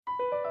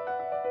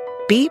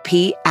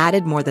BP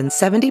added more than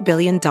 $70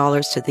 billion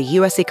to the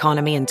U.S.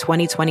 economy in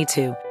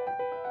 2022.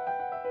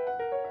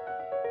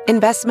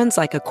 Investments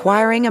like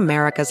acquiring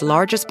America's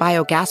largest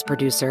biogas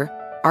producer,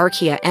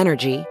 Archaea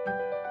Energy,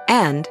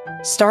 and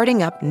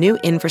starting up new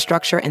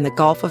infrastructure in the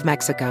Gulf of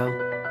Mexico.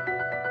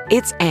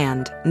 It's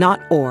and,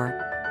 not or.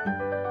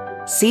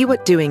 See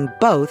what doing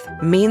both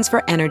means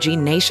for energy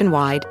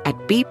nationwide at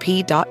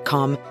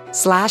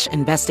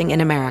bp.com/investing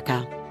in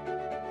America.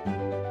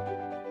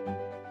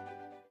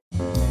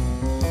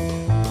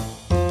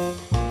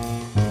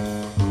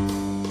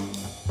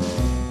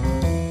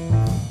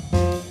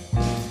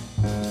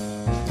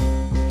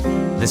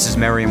 This is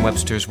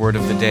Merriam-Webster's Word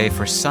of the Day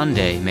for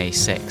Sunday, May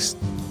 6th.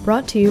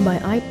 Brought to you by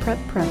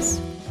iPrep Press,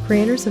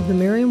 creators of the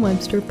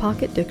Merriam-Webster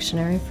Pocket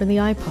Dictionary for the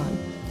iPod.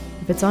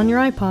 If it's on your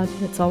iPod,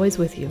 it's always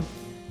with you.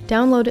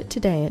 Download it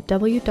today at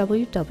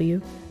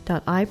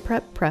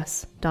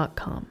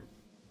www.ipreppress.com.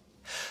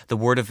 The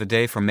word of the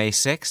day for May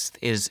 6th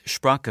is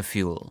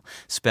Sprachgefuhl,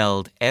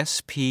 spelled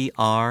Sprachgefuhl.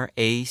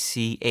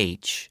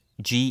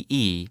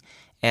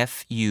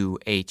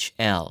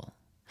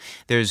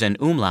 There's an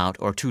umlaut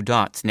or two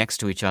dots next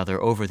to each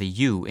other over the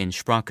U in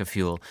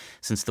Sprachgefuhl,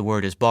 since the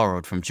word is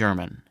borrowed from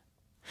German.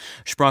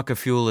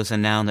 Sprachgefuhl is a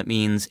noun that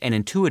means an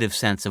intuitive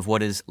sense of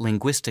what is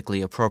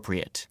linguistically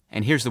appropriate.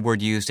 And here's the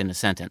word used in a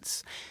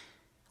sentence.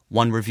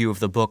 One review of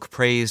the book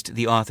praised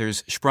the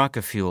author's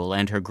Sprachgefuhl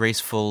and her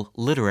graceful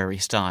literary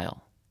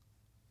style.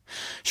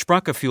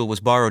 Sprachgefuhl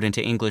was borrowed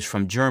into English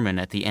from German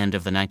at the end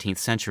of the 19th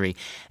century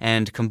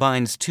and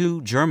combines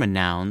two German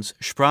nouns,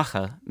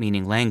 Sprache,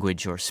 meaning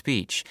language or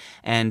speech,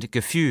 and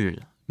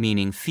Gefühl,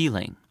 meaning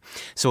feeling.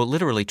 So it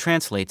literally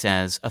translates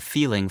as a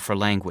feeling for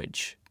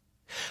language.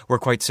 We're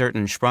quite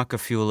certain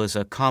Sprachgefuhl is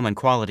a common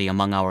quality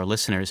among our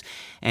listeners,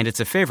 and it's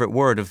a favorite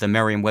word of the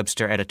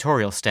Merriam-Webster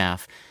editorial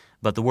staff,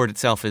 but the word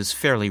itself is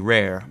fairly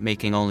rare,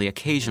 making only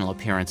occasional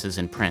appearances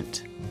in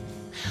print.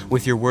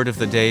 With your word of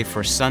the day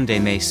for Sunday,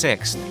 May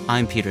 6th,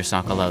 I'm Peter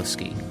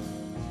Sokolowski.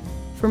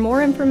 For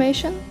more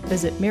information,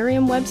 visit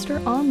Merriam-Webster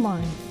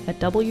online at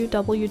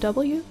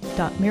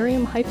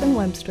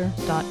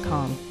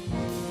www.merriam-webster.com.